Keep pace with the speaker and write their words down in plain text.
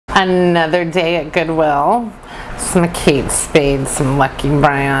Another day at Goodwill. Some Kate Spade, some Lucky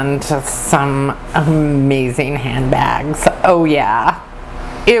Brand, some amazing handbags. Oh yeah,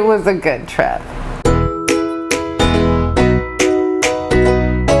 it was a good trip.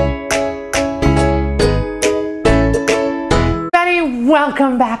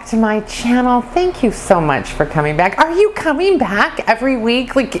 Welcome back to my channel. Thank you so much for coming back. Are you coming back every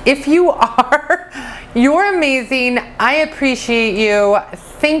week? Like, if you are, you're amazing. I appreciate you.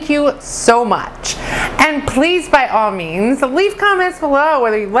 Thank you so much. And please, by all means, leave comments below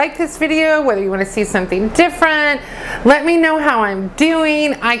whether you like this video, whether you want to see something different. Let me know how I'm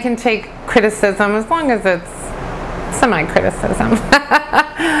doing. I can take criticism as long as it's semi-criticism.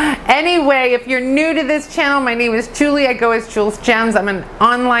 Anyway, if you're new to this channel, my name is Julie. I go as Jules Gems. I'm an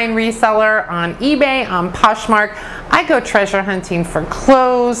online reseller on eBay, on POSHMARK. I go treasure hunting for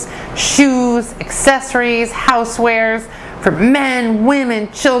clothes, shoes, accessories, housewares for men,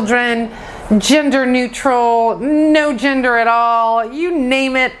 women, children, gender neutral, no gender at all. You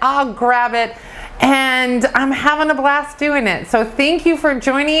name it, I'll grab it. And I'm having a blast doing it. So thank you for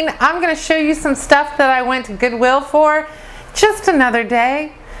joining. I'm going to show you some stuff that I went to Goodwill for. Just another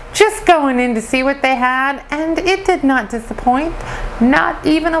day. Just going in to see what they had. And it did not disappoint. Not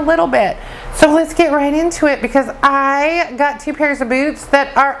even a little bit. So let's get right into it because I got two pairs of boots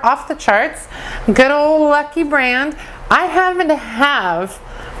that are off the charts. Good old Lucky Brand. I happen to have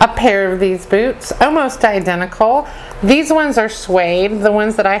a pair of these boots, almost identical. These ones are suede. The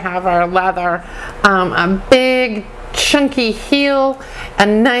ones that I have are leather. A big chunky heel, a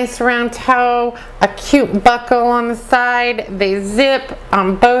nice round toe, a cute buckle on the side. They zip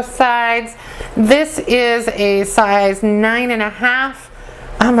on both sides. This is a size 9.5.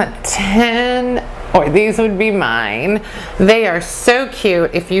 I'm a 10. Or these would be mine. They are so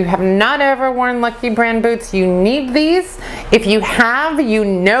cute. If you have not ever worn Lucky Brand boots, you need these. If you have, you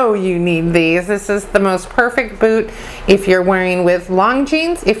know you need these. This is the most perfect boot if you're wearing with long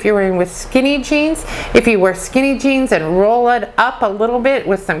jeans, if you're wearing with skinny jeans, if you wear skinny jeans and roll it up a little bit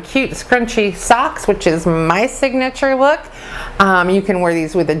with some cute scrunchy socks, which is my signature look. You can wear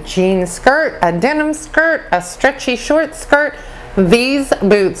these with a jean skirt, a denim skirt, a stretchy short skirt. These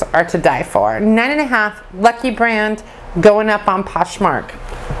boots are to die for. 9.5, Lucky Brand, going up on Poshmark.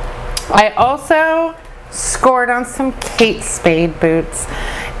 I also scored on some Kate Spade boots,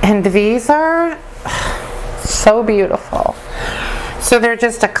 and these are so beautiful. So they're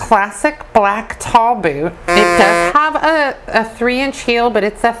just a classic black tall boot. It does have a 3-inch heel, but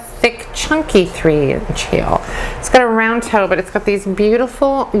it's a thick, chunky 3-inch heel. It's got a round toe, but it's got these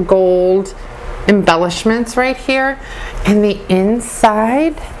beautiful gold embellishments right here, and the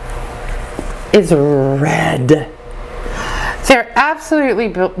inside is red. They're absolutely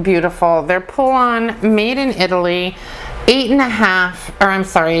beautiful. They're pull-on, made in Italy, 8.5, or I'm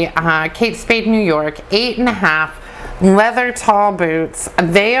sorry, Kate Spade, New York, 8.5 leather tall boots.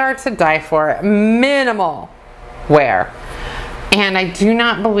 They are to die for. Minimal wear. And I do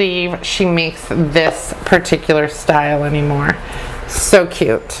not believe she makes this particular style anymore. So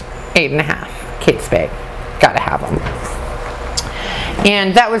cute. 8.5. Kate Spade. Gotta have them.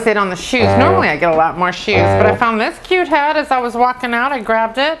 And that was it on the shoes. Normally I get a lot more shoes, but I found this cute hat as I was walking out. I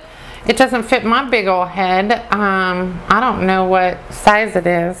grabbed it. It doesn't fit my big old head. I don't know what size it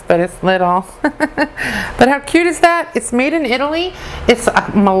is, but it's little. But how cute is that? It's made in Italy. It's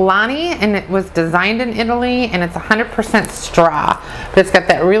Milani, and it was designed in Italy, and it's 100% straw. But it's got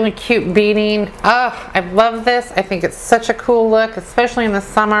that really cute beading. Oh, I love this. I think it's such a cool look, especially in the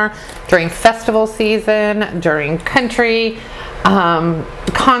summer, during festival season, during country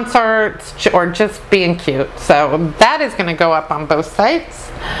concerts, or just being cute. So that is going to go up on both sites.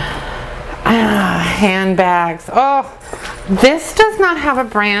 Handbags. Oh, this does not have a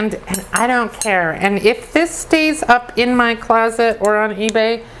brand, and I don't care. And if this stays up in my closet or on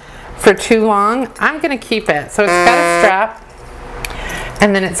eBay for too long, I'm going to keep it. So it's got a strap,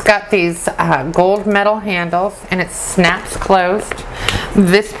 and then it's got these gold metal handles, and it snaps closed.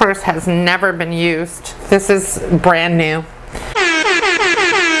 This purse has never been used. This is brand new.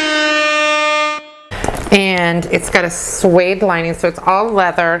 And it's got a suede lining, so it's all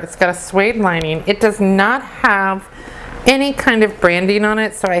leather. It's got a suede lining. It does not have any kind of branding on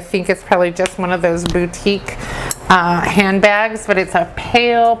it, so I think it's probably just one of those boutique handbags, but it's a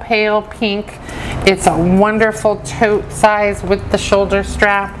pale, pale pink. It's a wonderful tote size with the shoulder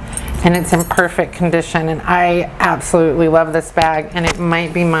strap, and it's in perfect condition, and I absolutely love this bag, and it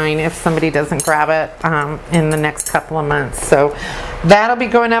might be mine if somebody doesn't grab it in the next couple of months. So that'll be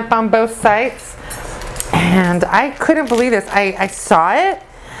going up on both sites. And I couldn't believe this. I saw it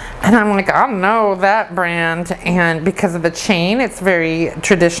And I'm like, I don't know that brand. And because of the chain, it's very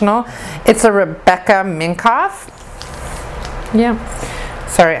traditional. It's a Rebecca Minkoff. Yeah.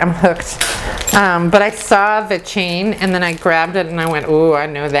 Sorry, I'm hooked. But I saw the chain and then I grabbed it and I went, ooh, I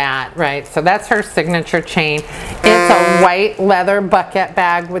know that, right? So that's her signature chain. It's a white leather bucket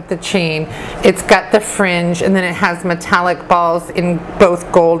bag with the chain. It's got the fringe and then it has metallic balls in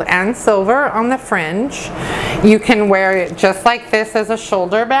both gold and silver on the fringe. You can wear it just like this as a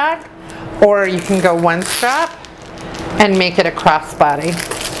shoulder bag, or you can go one strap and make it a crossbody,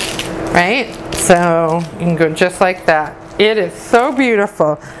 right? So you can go just like that. It is so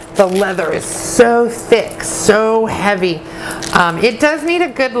beautiful. The leather is so thick, so heavy. It does need a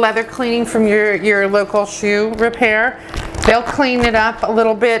good leather cleaning from your local shoe repair. They'll clean it up a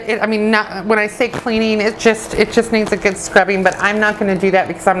little bit. I mean, not, when I say cleaning, it just needs a good scrubbing, but I'm not going to do that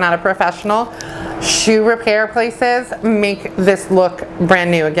because I'm not a professional. Shoe repair places make this look brand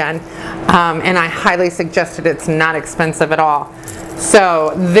new again. And I highly suggest it. It's not expensive at all.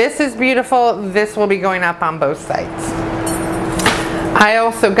 So this is beautiful. This will be going up on both sites. I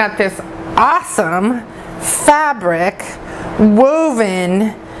also got this awesome fabric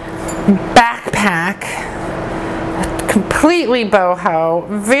woven backpack, completely boho,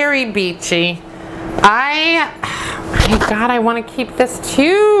 very beachy. God, I want to keep this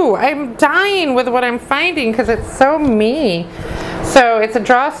too. I'm dying with what I'm finding because it's so me. So it's a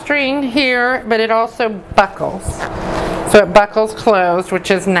drawstring here, but it also buckles. So it buckles closed, which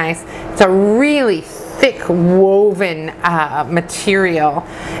is nice. It's a really thick woven material,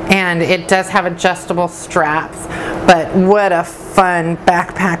 and it does have adjustable straps, but what a fun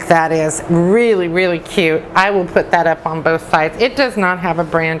backpack that is. Really, really cute. I will put that up on both sides. It does not have a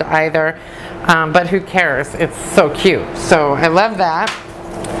brand either, but who cares? It's so cute. So I love that.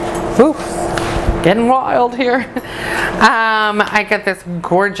 Ooh, getting wild here. I got this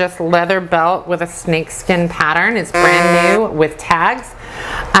gorgeous leather belt with a snakeskin pattern. It's brand new with tags.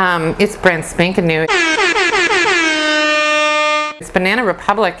 It's brand spanking new. It's Banana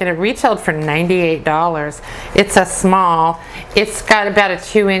Republic and it retailed for $98. It's a small. It's got about a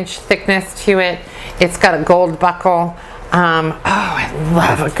 2-inch thickness to it. It's got a gold buckle. Oh, I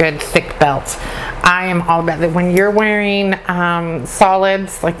love a good thick belt. I am all about that. When you're wearing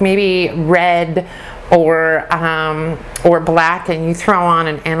solids, like maybe red or black, and you throw on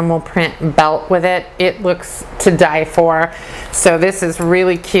an animal print belt with it, it looks to die for. So this is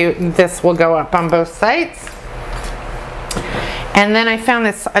really cute. This will go up on both sides. And then I found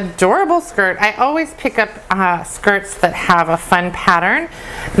this adorable skirt. I always pick up skirts that have a fun pattern.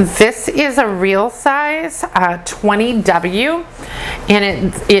 This is a real size 20W,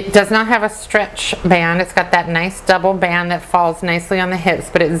 and it does not have a stretch band. It's got that nice double band that falls nicely on the hips,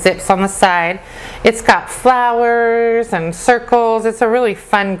 but it zips on the side. It's got flowers and circles. It's a really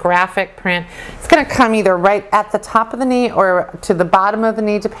fun graphic print. It's going to come either right at the top of the knee or to the bottom of the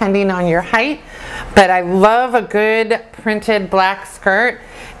knee, depending on your height. But I love a good printed black skirt,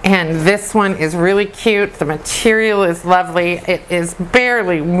 and this one is really cute. The material is lovely. It is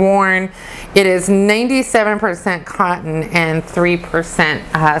barely worn. It is 97% cotton and 3%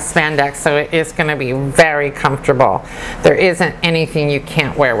 spandex, so it is going to be very comfortable. There isn't anything you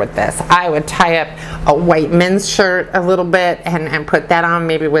can't wear with this. I would tie up a white men's shirt a little bit and put that on,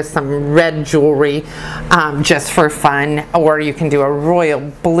 maybe with some red jewelry, just for fun, or you can do a royal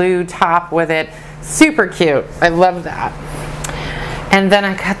blue top with it. Super cute. I love that. And then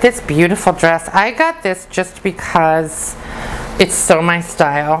I got this beautiful dress. I got this just because it's so my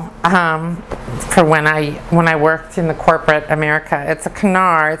style, for when I worked in the corporate America. It's a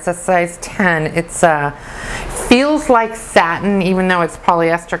canard. It's a size 10. It's feels like satin, even though it's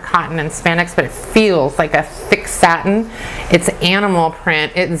polyester, cotton, and spandex, but it feels like a thick satin. It's animal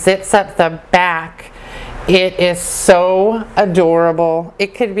print. It zips up the back. It is so adorable.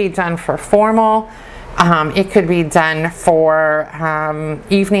 It could be done for formal. It could be done for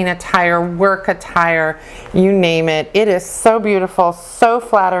evening attire, work attire, you name it. It is so beautiful, so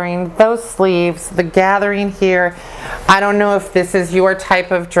flattering. Those sleeves, the gathering here. I don't know if this is your type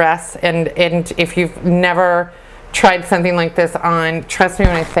of dress, and if you've never tried something like this on, trust me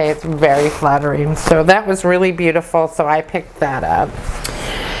when I say it's very flattering. So that was really beautiful, so I picked that up.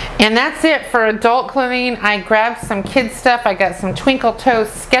 And that's it for adult clothing. I grabbed some kid stuff. I got some twinkle toe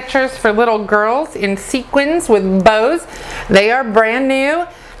Skechers for little girls in sequins with bows. They are brand new.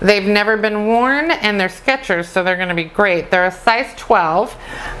 They've never been worn, and they're Skechers, so they're going to be great. They're a size 12,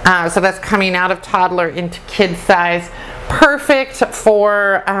 so that's coming out of toddler into kid size. perfect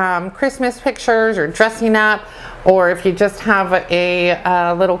for Christmas pictures or dressing up, or if you just have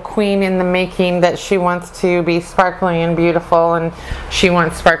a little queen in the making that she wants to be sparkly and beautiful and she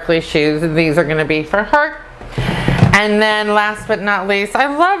wants sparkly shoes, these are going to be for her. And then last but not least, I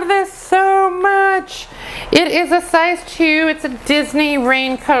love this so much. It is a size 2. It's a Disney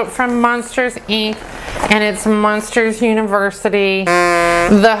raincoat from Monsters Inc. and it's Monsters University.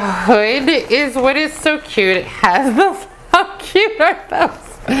 The hood is what is so cute. It has the, how cute are those?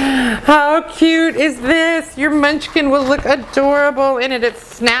 How cute is this? Your munchkin will look adorable in it. It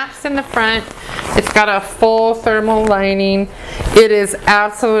snaps in the front. It's got a full thermal lining. It is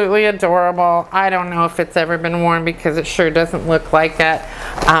absolutely adorable. I don't know if it's ever been worn because it sure doesn't look like it.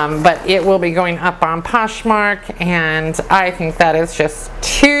 But it will be going up on Poshmark, and I think that is just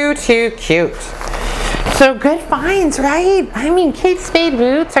too cute. So good finds, right? I mean, Kate Spade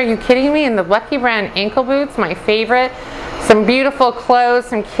boots, are you kidding me? And the Lucky Brand ankle boots, my favorite. Some beautiful clothes,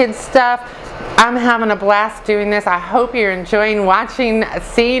 some kids stuff. I'm having a blast doing this. I hope you're enjoying watching,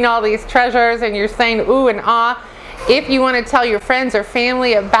 seeing all these treasures, and you're saying ooh and ah. If you want to tell your friends or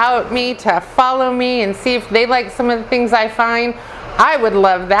family about me, to follow me and see if they like some of the things I find, I would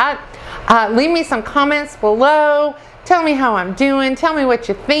love that. Leave me some comments below. Tell me how I'm doing. Tell me what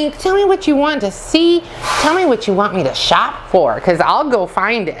you think. Tell me what you want to see. Tell me what you want me to shop for, because I'll go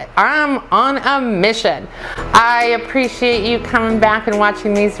find it. I'm on a mission. I appreciate you coming back and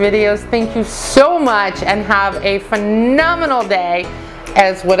watching these videos. Thank you so much, and have a phenomenal day,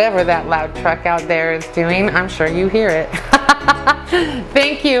 as whatever that loud truck out there is doing, I'm sure you hear it.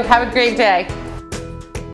 Thank you. Have a great day.